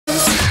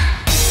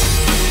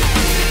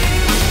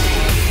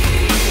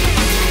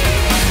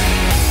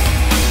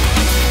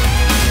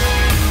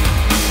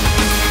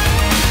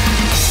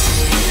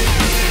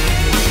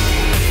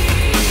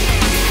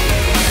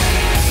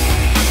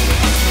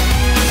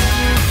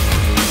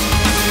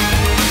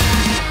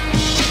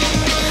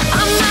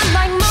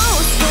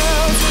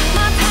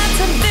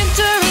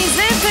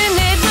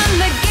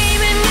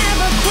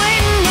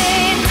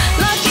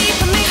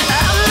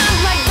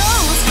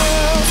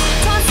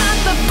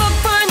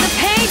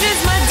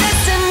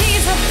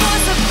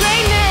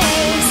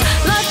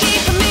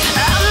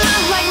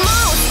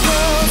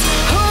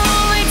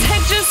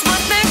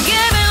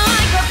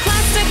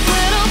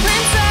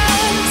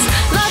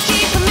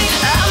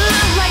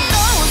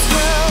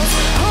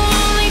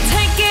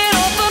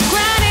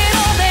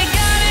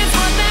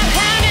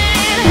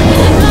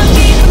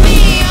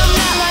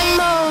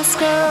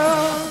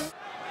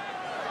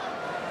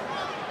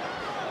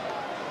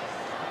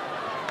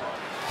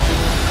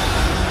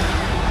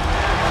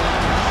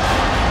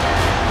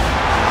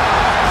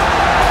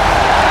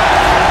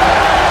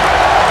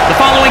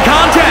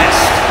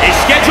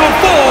scheduled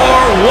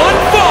for one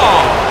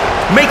fall,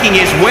 making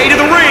his way to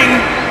the ring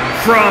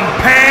from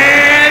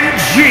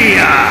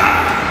Pangea,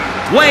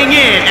 weighing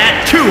in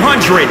at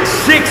 268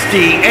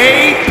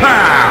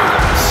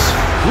 pounds,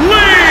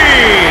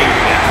 Ling!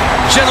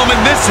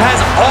 Gentlemen, this has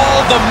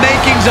all the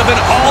makings of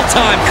an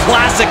all-time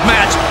classic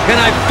match,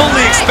 and I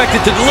fully expect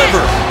it to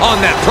deliver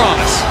on that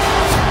promise.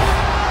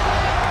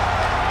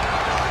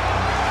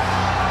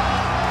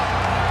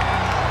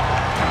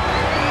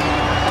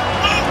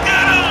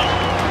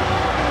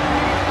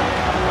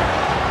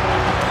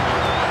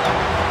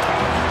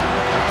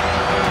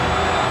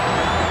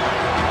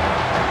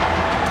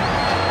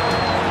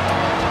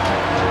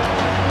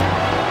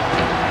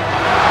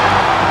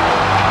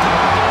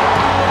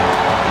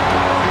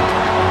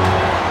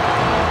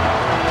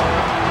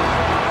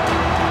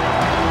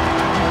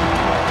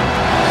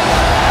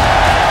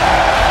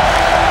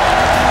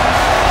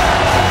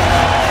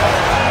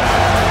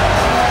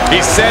 He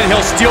said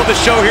he'll steal the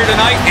show here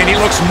tonight, and he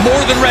looks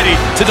more than ready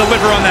to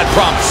deliver on that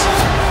promise.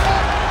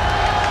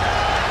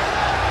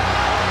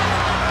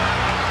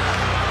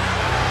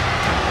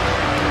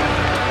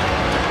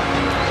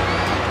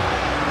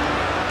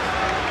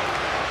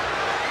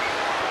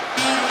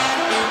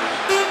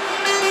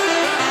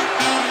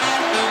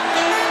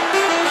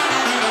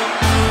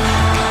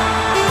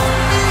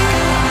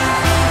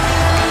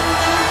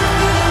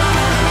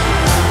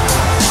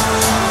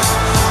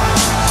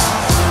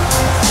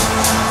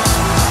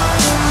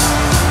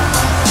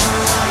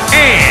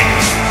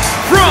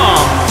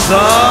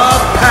 The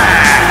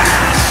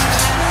past,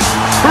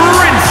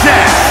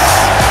 Princess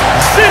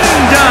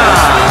Zelda.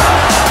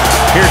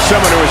 Here's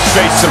someone who has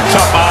faced some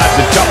tough odds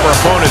and tougher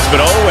opponents,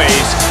 but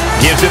always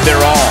gives it their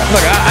all.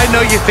 Look, I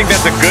know you think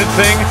that's a good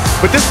thing,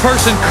 but this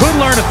person could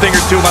learn a thing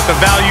or two about the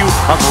value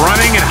of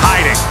running and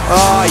hiding.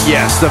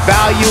 Yes, the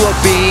value of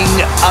being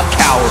a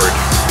coward.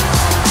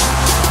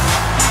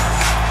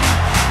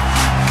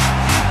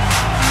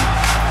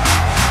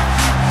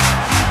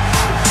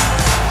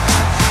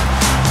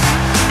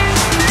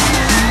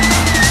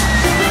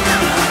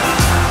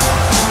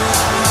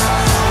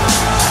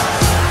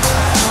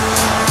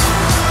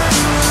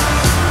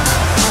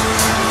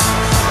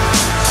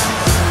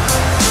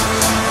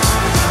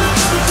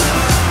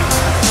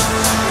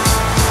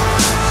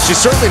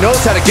 She certainly knows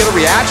how to get a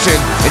reaction,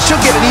 and she'll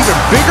get an even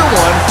bigger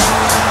one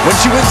when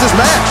she wins this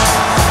match.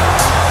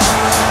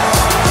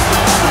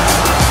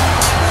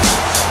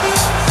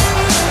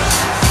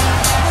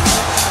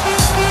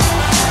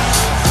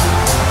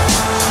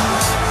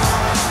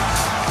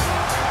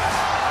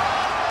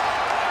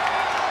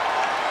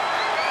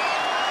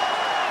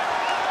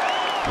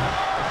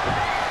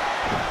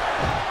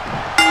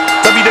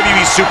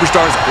 WWE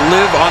superstars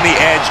live on the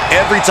edge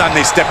every time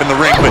they step in the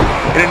ring, but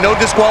in a no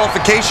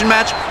disqualification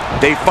match,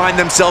 they find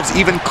themselves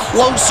even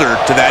closer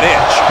to that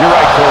edge. You're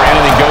right, Corey.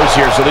 Anything goes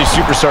here, so these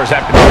superstars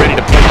have to be ready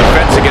to play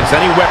defense against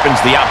any weapons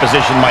the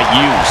opposition might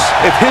use.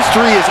 If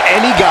history is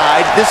any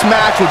guide, this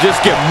match will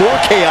just get more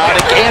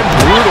chaotic and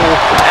brutal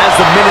as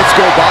the minutes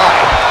go by.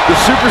 The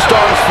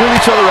superstars feel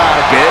each other out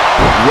a bit,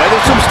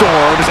 weather some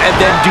storms, and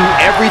then do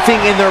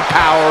everything in their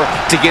power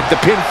to get the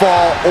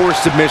pinfall or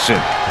submission.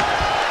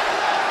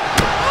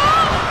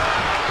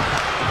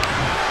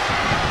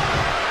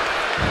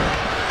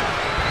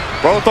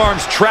 Both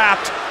arms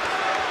trapped.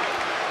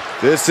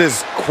 This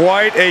is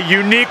quite a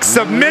unique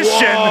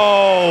submission.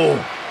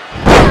 Whoa.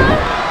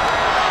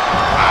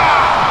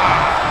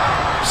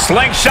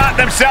 Slingshot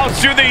themselves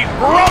through the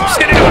ropes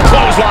and into a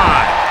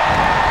clothesline.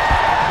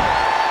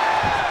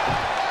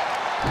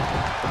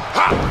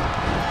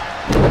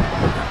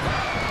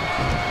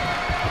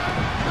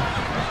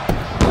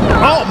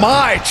 Oh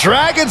my,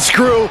 dragon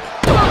screw.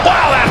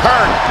 Wow, that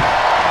hurt.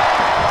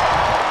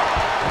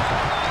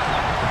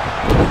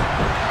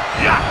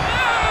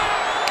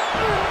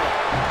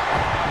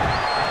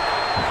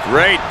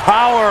 Great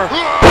power.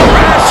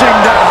 Crashing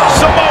down.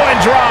 Samoan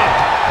drop.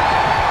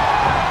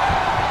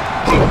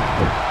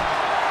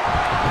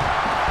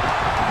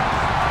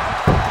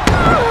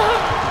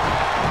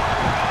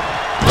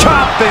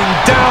 Chopping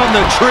down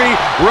the tree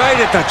right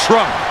at the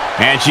trunk.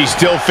 And she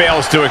still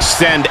fails to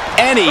extend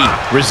any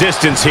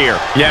resistance here.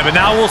 Yeah, but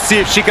now we'll see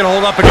if she can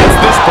hold up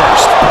against this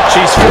burst.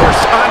 She's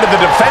forced onto the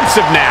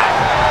defensive now.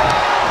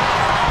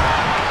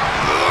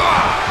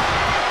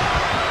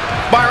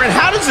 Byron,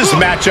 how does this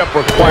matchup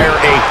require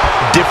a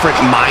different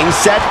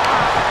mindset?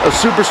 A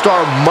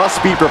superstar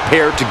must be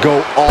prepared to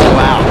go all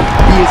out.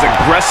 Be as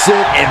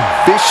aggressive and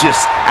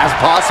vicious as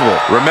possible.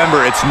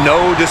 Remember, it's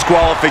no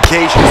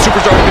disqualification.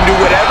 Superstars can do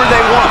whatever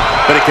they want,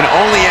 but it can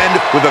only end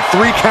with a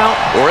 3 count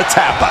or a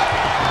tap out.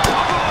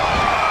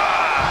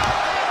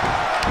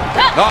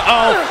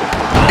 Uh-oh.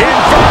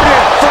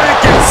 Inverted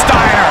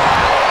Frankensteiner.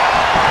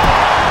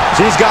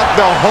 She's got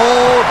the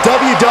whole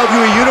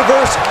WWE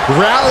Universe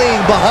rallying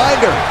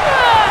behind her.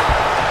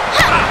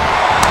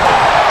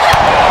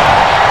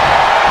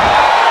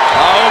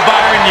 Oh,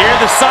 Byron, you hear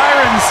the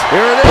sirens.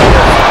 Here it is.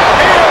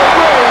 Air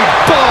raid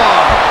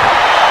bomb.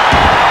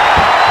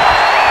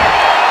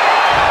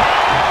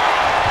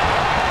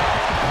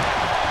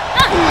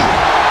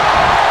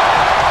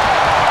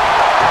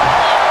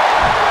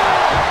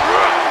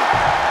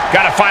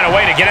 to find a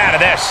way to get out of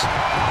this.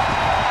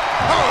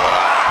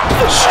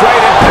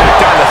 Straight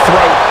impact on the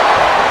throat.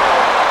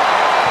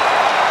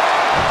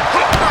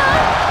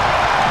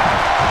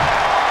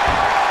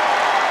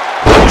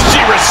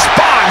 She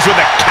responds with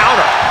a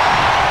counter.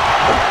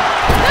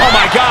 Oh,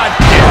 my God.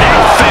 And they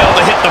fail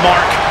to hit the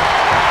mark.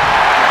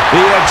 The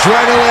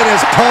adrenaline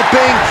is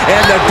pumping,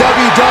 and the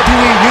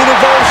WWE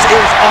Universe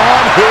is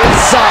on his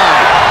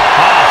side.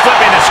 Oh,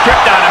 flipping the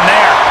script on him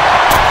there.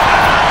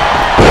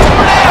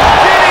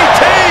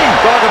 DDT!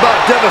 Talk about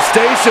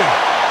devastation.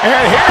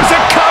 And here's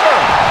a cover.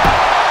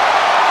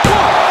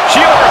 She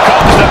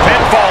overcomes the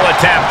pinfall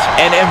attempt.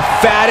 An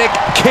emphatic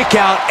kick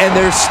out, and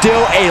there's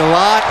still a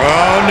lot.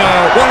 Oh, no.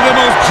 One of the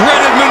most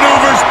dreaded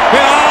maneuvers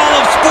in all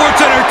of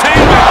sports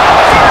entertainment.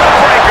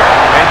 Breaker.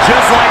 And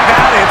just like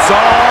that, it's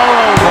all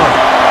over.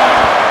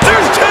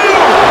 There's two.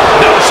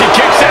 No, she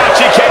kicks out.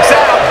 She kicks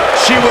out.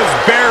 She was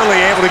barely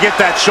able to get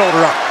that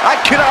shoulder up. I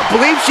cannot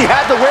believe she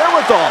had the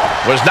wherewithal.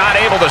 Was not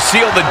able to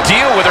seal the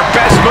deal with her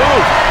best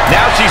move.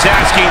 Now she's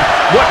asking,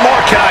 what more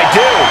can I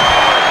do?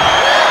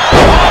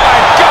 Oh,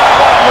 my God,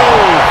 what a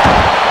move.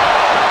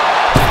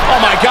 Oh,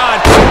 my God.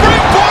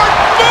 Springboard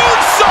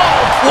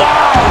moonsault.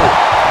 Wow.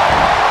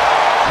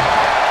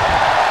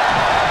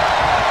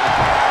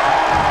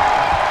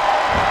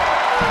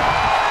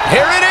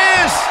 Here it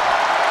is.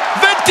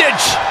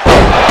 Vintage.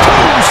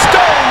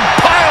 Tombstone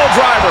pile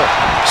driver.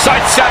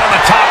 Sight set on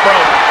the top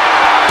rope.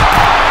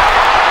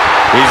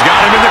 He's got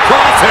him in the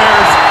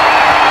crosshairs.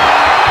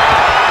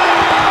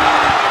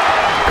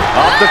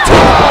 Off the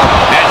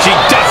top. And she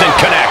doesn't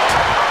connect.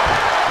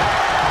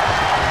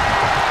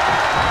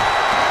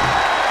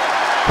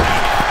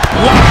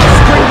 Wow,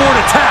 springboard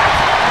attack.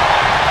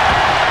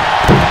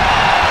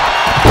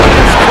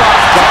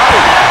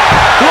 Cross-body.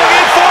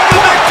 Looking for the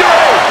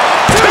victory.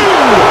 Two.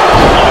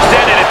 Almost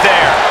ended it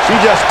there. She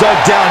just dug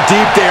down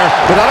deep there,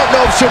 but I don't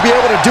know if she'll be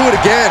able to do it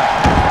again.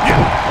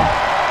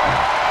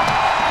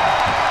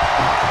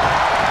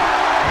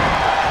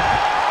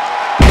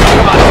 Talk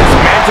about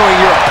dismantling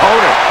your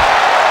opponent.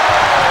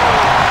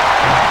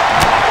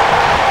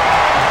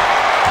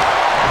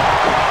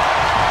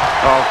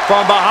 Oh,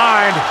 from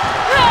behind.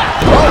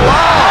 Oh,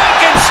 wow.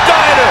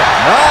 Frankensteiner.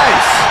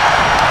 Nice.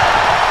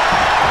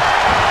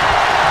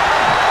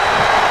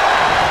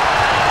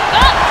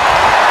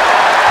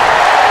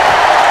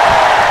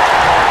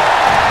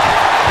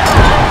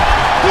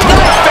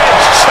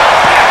 Knife-edge chop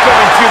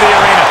echoing through the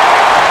arena.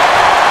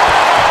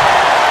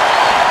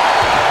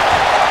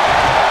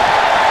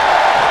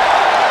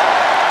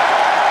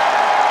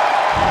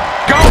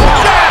 Go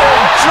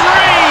Shattered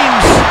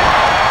dreams.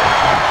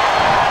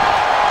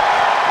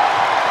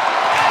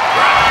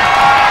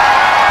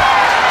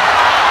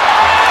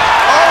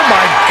 Oh,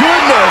 my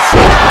goodness.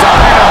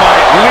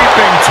 Dynamite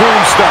leaping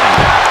tombstone.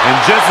 And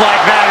just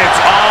like that,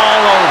 it's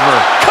all over.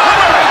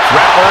 Cover.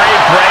 Referee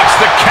breaks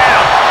the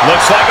count.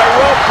 Looks like a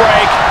rope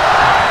break.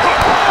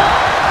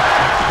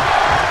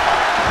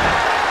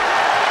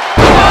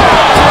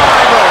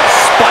 Driver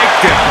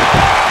spiked him.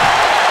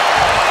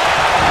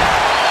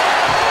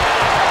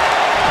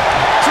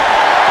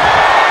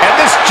 At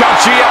this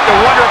juncture, you have to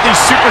wonder if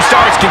these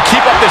superstars can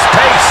keep up this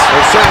pace.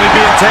 They're certainly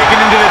being taken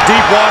into the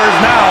deep waters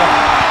now.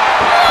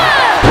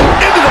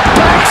 Into the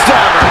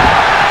backstabber.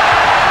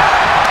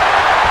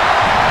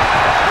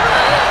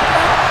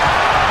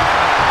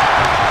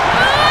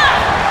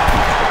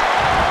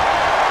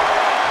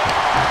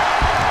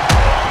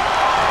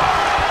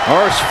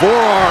 Harsh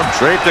forearm.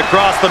 Draped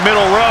across the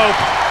middle rope.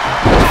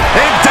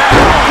 And down.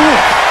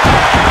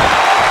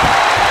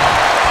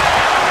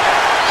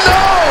 No!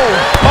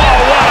 Oh,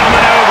 what a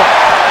maneuver.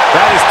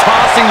 That is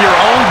tossing your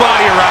own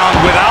body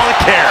around without a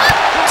care.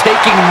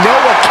 Taking no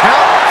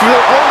account for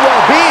their own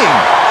well-being.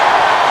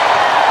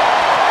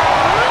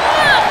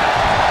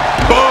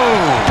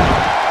 Boom!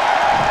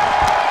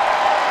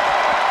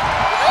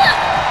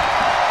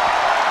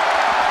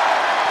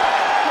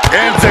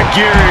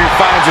 Enziguri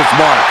finds its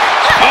mark.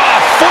 Oh,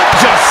 foot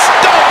just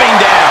stomping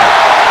down.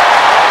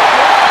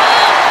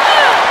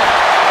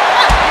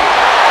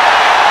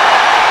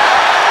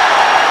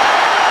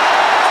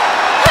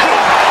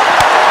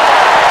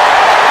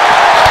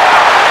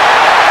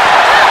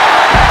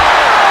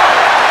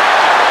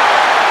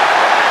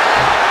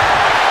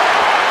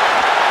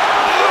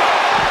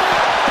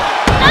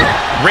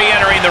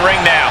 Re-entering the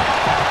ring now.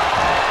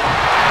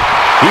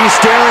 He's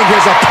staring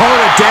his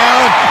opponent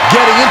down,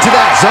 getting into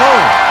that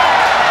zone.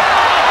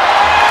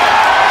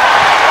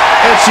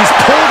 And she's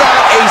pulled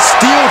out a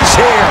steel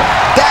chair.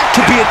 That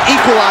could be an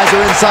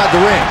equalizer inside the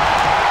ring.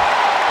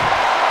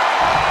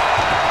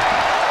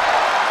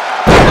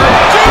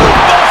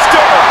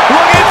 Buster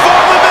looking for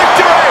the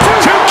victory.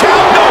 2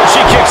 count. No,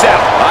 she kicks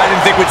out. I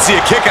didn't think we'd see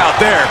a kick out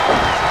there.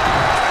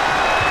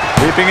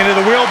 Leaping into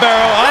the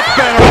wheelbarrow, up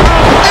and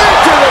around.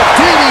 Into the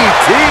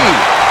DDT.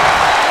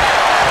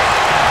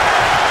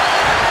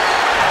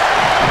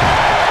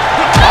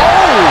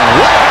 Oh,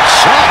 what a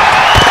shot.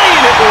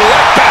 Paying it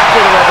right back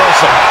with a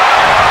reversal.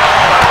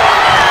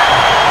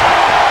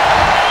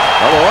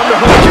 Oh,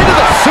 underhook into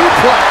the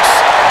suplex.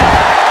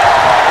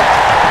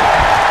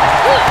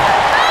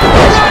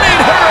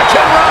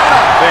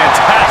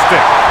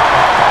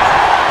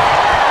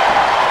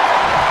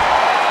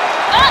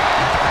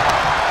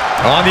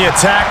 On the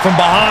attack from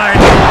behind.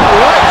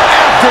 Right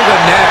after the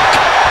neck.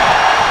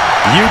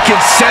 You can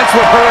sense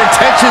what her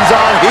intentions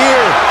are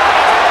here.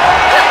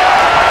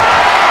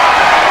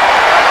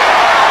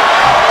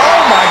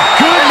 Oh my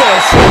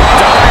goodness.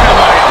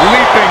 Dynamite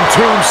leaping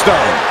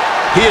tombstone.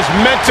 He is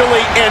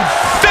mentally and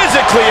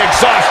physically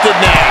exhausted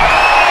now.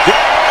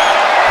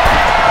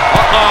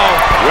 Uh-oh.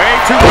 Way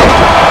too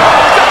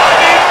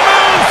diving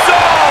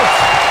moonsault.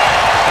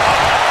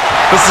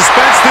 The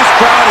suspense this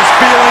crowd is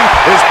feeling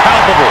is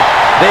palpable.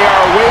 They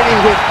are waiting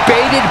with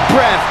bated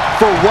breath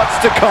for what's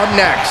to come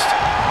next.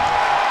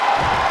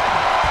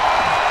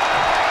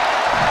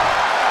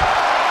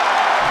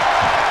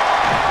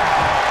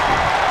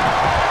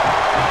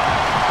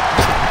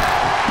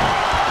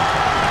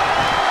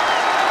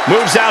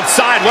 Moves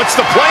outside. What's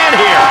the plan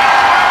here?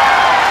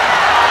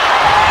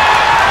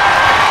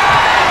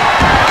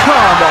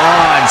 Come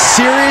on,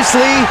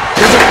 seriously?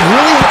 Does it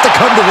really have to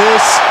come to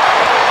this?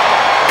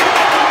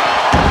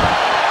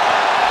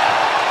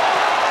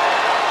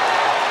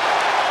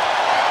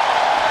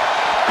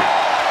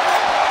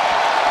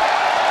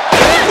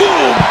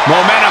 Boom!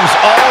 Momentum's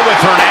all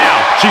with her now.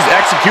 She's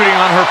executing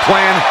on her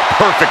plan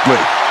perfectly.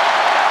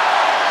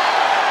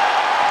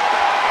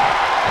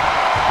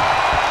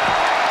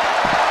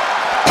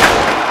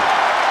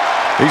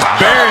 He's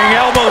burying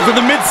elbows in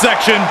the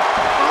midsection.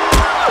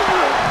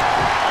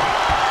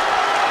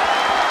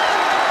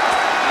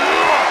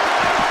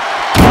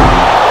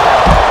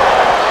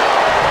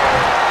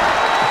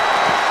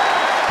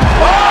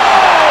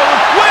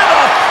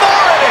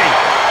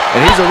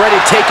 And he's already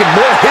taken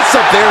more hits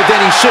up there than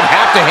he should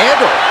have to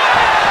handle.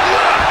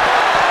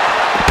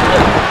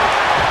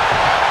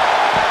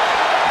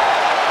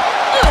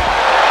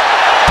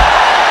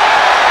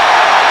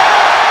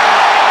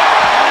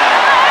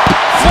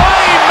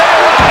 Flying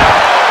Mariana.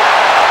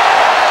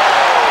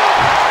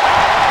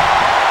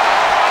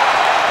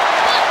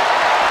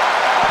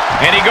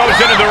 And he goes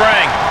into the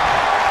ring.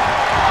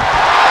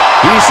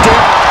 He's still...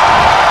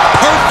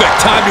 Perfect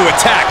time to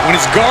attack when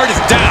his guard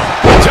is down.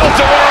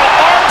 Tilt-a-whirl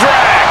arm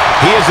drag.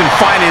 He isn't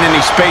finding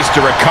any space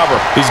to recover.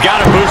 He's got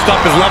to boost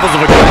up his levels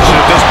of aggression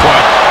at this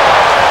point.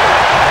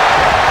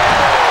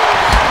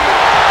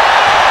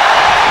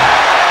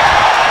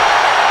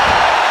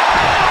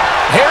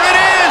 Here it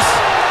is.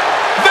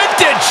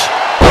 Vintage.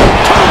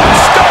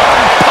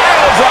 Tombstone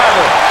pile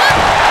driver.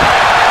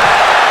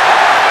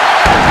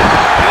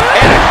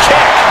 And a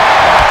kick.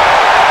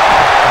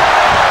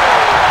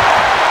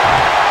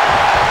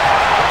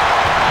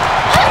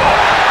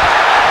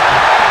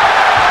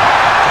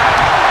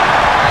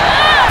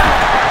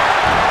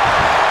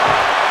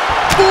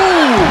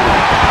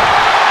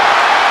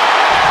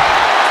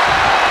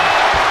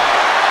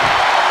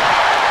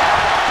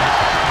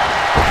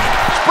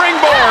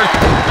 Springboard.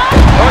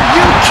 Are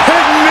you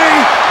kidding me?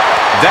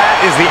 That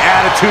is the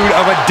attitude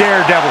of a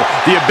daredevil.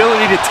 The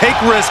ability to take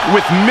risk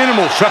with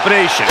minimal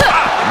trepidation.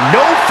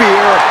 No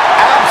fear,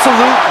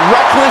 absolute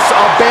reckless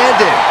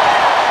abandon.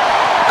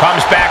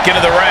 Comes back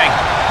into the ring.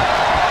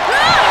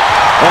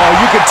 Oh,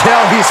 you can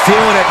tell he's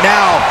feeling it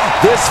now.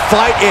 This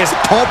fight is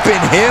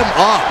pumping him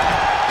up.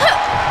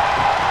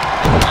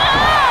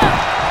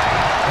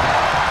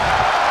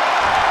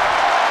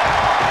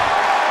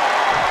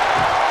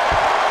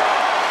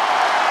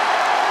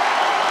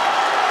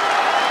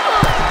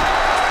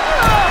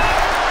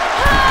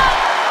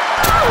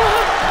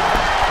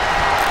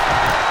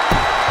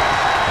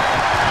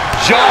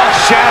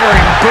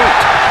 Jaw-shattering boot.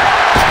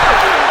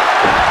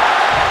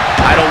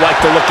 I don't like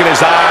the look in his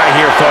eye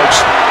here,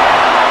 folks.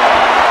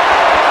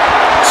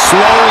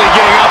 Slowly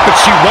getting up, but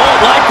she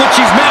won't like what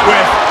she's met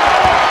with.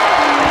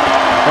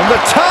 From the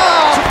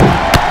top.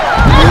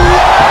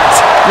 What?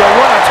 You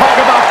want to talk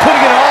about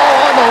putting it all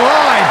on the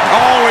line.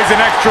 Always an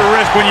extra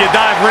risk when you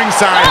dive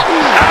ringside.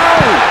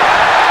 Ow!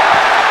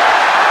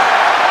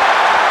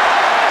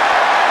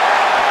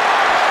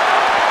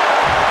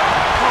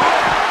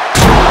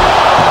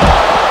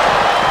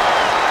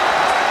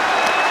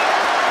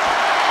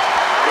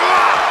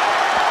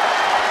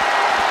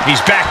 He's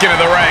back into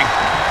the ring.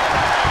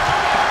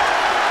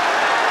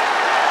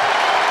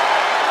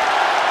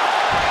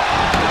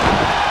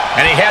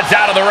 And he heads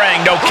out of the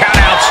ring. No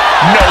countouts,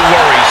 no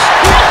worries.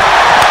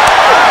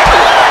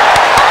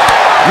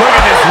 Look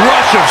at this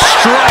rush of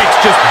strikes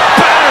just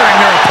battering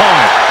their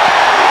opponent.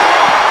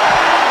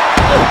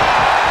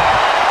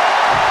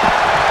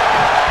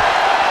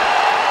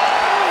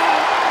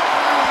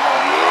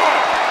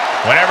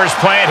 Whatever's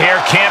playing here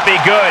can't be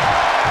good.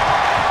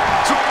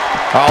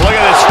 Oh, look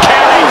at this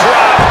carry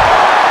drop.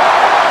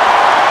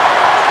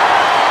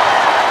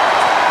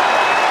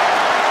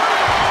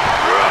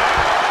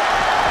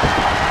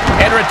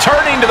 And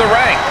returning to the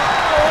ring.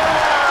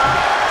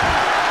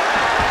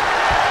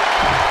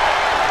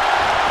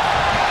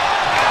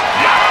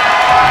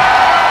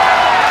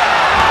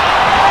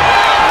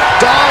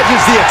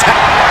 Dodges the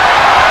attack.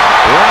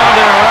 Round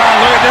and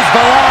around, look at this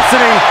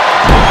velocity.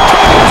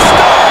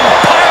 Tombstone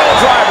pile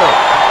driver.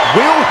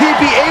 Will he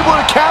be able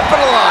to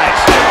capitalize?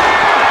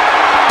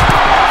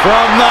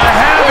 From the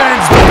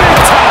heavens, big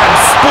time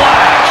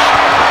splash.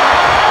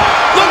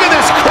 Look at this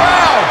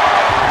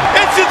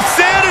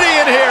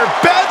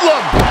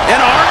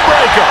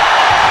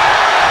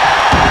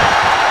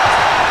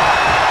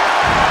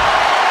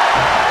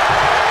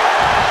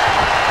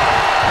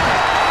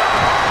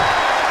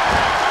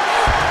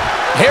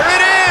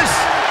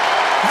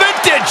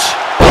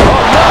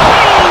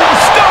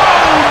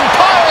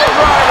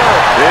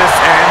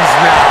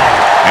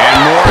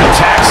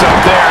attacks up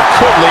there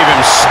could leave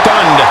him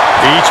stunned.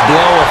 Each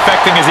blow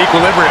affecting his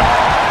equilibrium.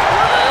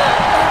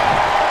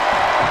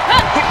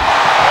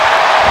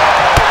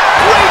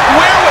 Great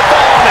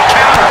wherewithal on the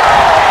counter.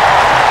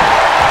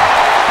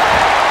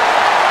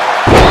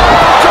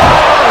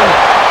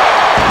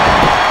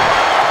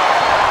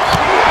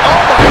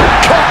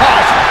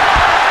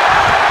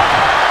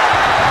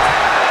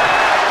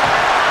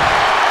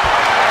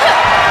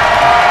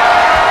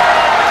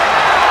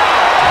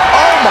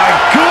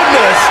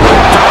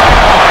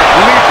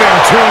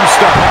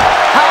 Tombstone.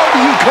 How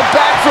do you come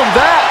back from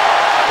that?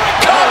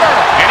 Cover!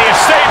 And he is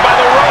saved by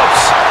the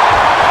ropes.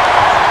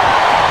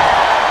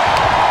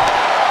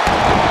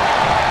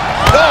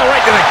 Oh,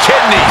 right to the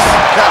kidneys.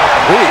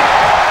 Golly.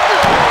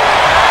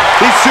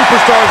 These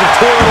superstars have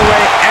toiled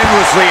away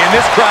endlessly, and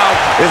this crowd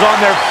is on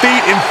their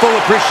feet in full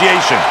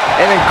appreciation.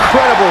 An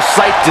incredible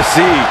sight to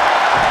see.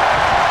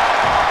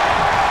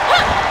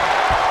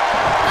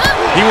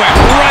 He went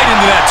right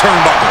into that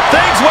turnbuckle.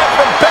 Things went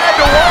from bad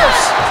to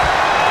worse.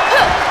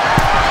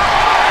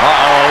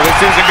 Uh-oh, this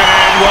isn't going to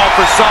end well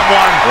for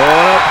someone.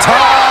 Going up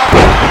top.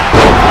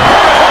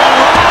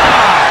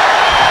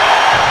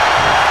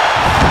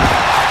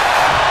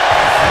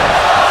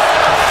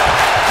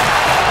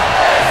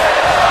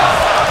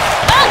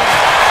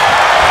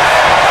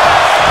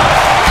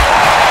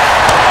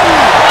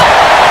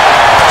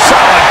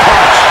 Solid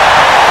punch.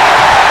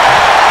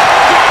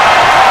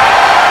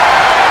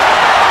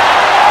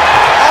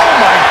 Oh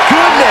my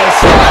goodness.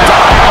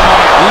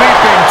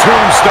 Leaping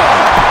tombstone.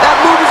 That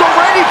move is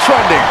already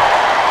trending.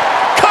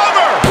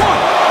 Cover!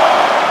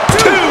 1,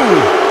 2.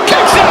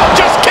 Kicks out,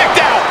 just kicked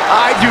out.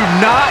 I do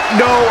not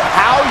know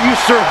how you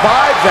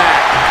survive that.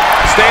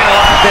 Staying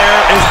alive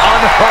there is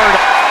unheard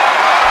of.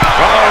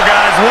 Uh-oh,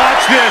 guys,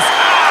 watch this.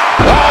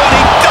 Oh, and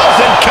he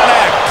doesn't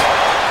connect.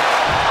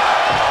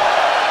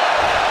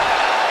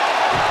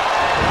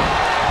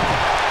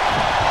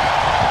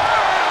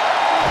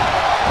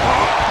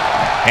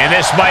 And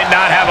this might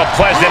not have a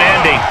pleasant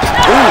ending.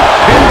 Ooh,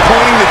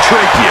 pinpointing the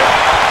trachea.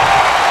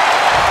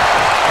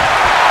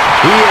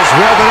 He is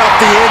revving up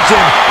the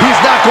engine.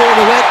 He's not going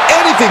to let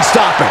anything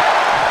stop him.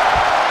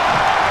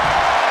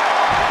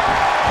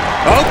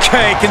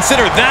 Okay,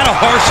 consider that a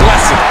harsh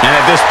lesson. And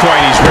at this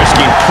point, he's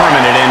risking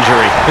permanent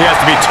injury. He has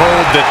to be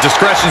told that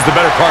discretion's the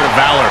better part of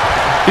valor.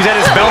 He's had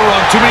his bell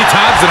rung too many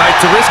times tonight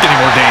to risk any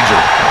more danger.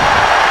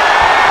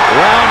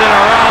 Round and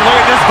around.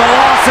 Look at this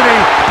velocity.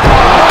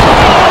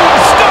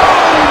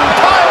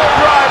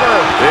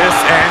 This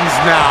ends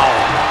now.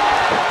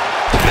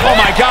 Oh,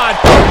 my God.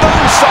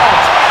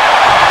 Moonsault.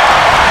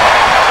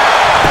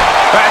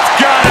 That's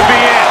gotta be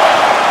it.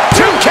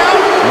 2 count.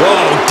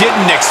 Whoa,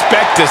 didn't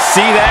expect to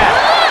see that.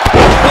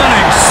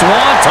 Running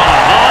swanton,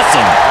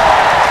 awesome.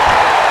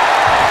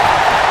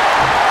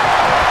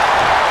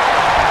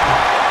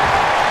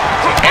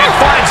 And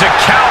finds a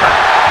counter.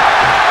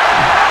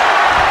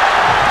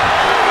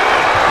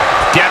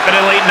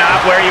 Definitely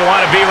not where you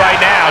want to be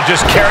right now.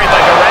 Just carried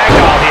like a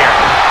ragdoll here.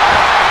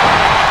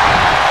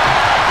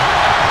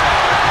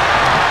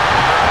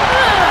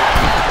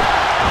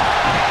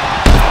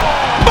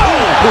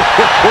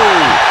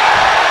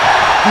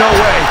 No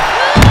way.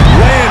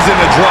 Lands in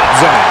the drop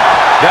zone.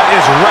 That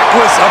is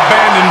reckless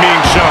abandon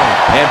being shown.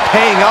 And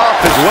paying off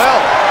as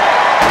well.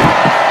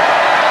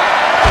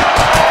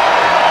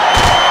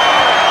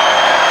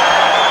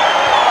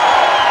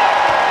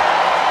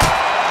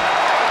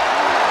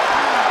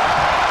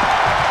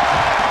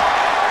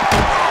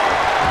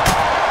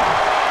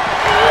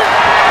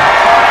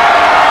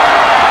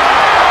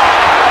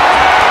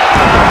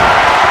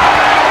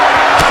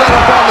 Set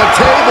up on the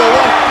table.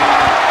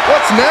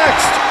 What's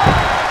next?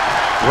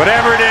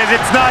 Whatever it is,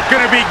 it's not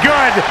going to be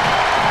good.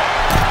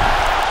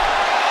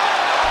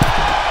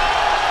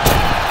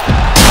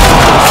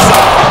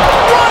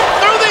 Run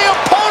through the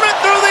opponent,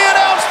 through the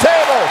announce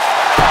table.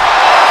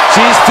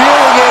 She's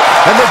feeling it,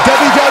 and the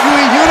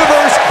WWE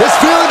Universe is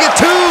feeling it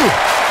too.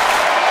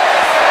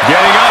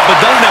 Getting up, but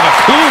doesn't have a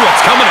clue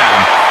what's coming at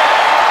him.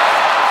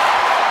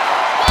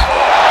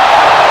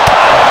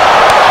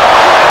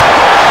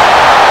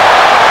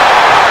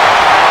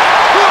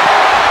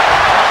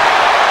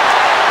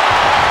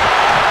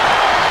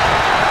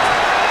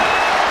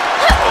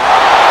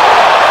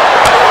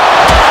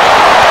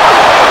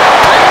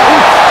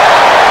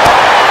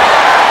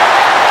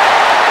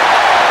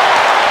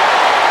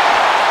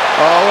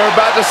 Oh, we're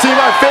about to see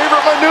my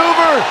favorite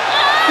maneuver,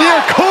 the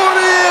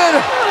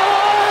accordion.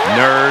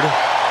 Nerd.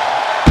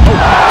 And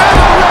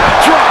a rock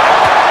drop.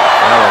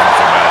 That wasn't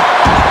so bad.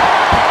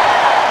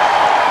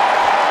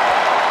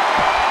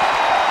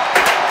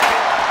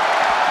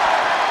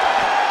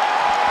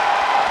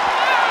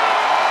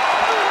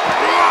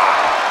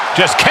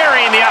 Just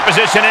carrying the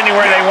opposition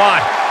anywhere they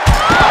want.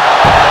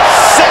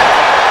 Set.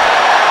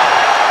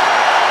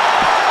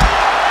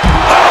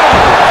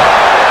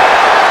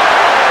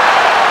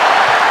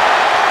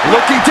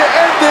 Looking to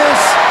end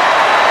this.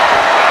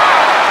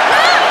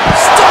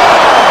 Stop!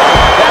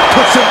 That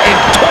puts him in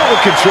total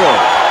control.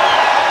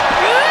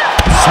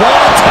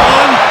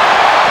 Swanton.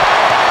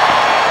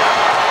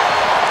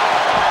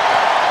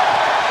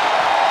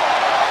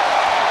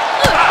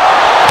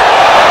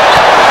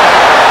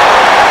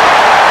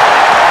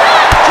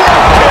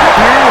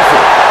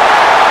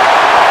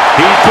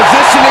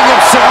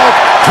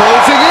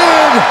 Closing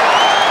in.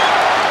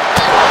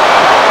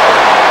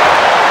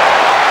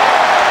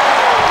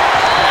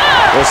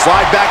 We'll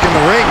slide back in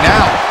the ring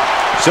now.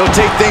 She'll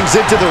take things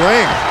into the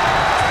ring.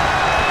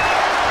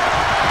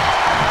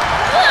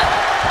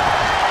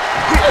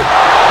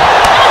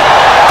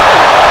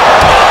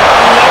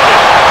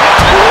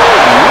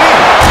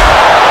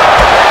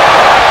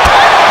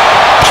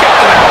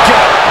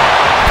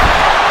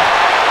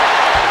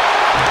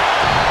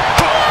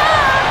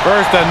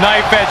 First a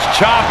knife-edge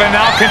chop, and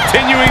now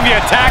continuing the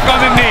attack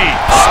on the knee.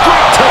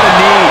 Straight to the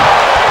knee.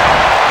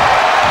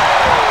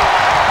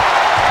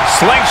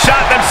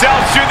 Slingshot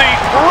themselves through the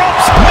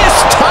ropes.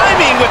 Missed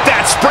timing with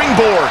that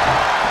springboard.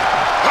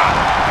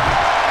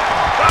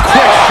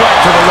 Quick strike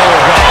to the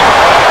lower back.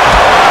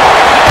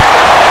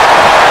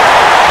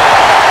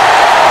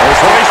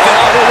 Hoisted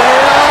all the way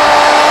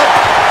up.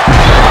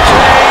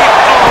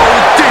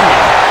 K.O.D.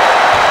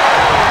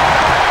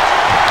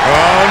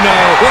 Oh no,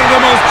 one of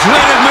the most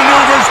dreaded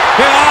maneuvers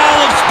in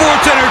all of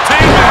sports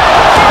entertainment.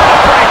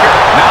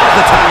 Now's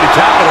the time to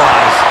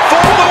capitalize.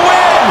 For the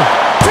win!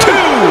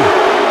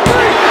 2.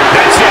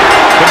 That's it.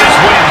 But this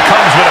win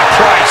comes with a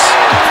price.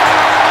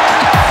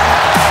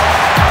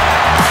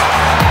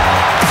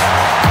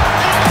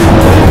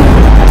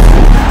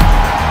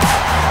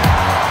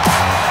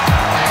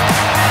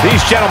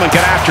 These gentlemen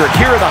get after it.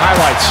 Here are the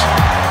highlights.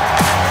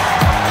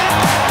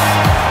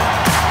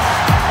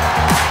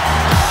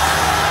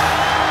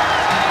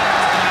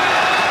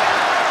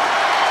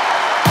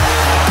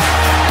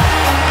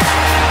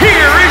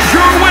 Here is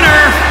your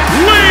winner,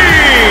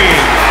 Lee!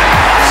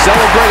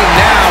 Celebrating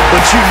now,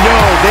 but you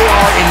know they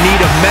are in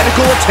need of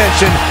medical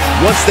attention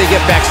once they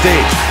get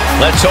backstage.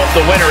 Let's hope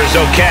the winner is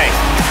okay.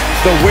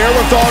 The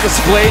wherewithal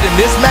displayed in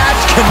this match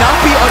cannot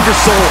be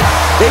undersold.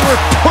 They were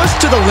pushed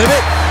to the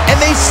limit, and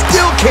they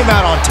still came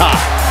out on top.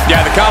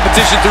 Yeah, the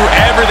competition threw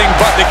everything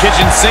but the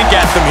kitchen sink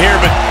at them here,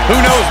 but who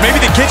knows,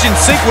 maybe the kitchen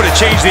sink would have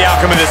changed the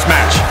outcome of this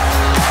match.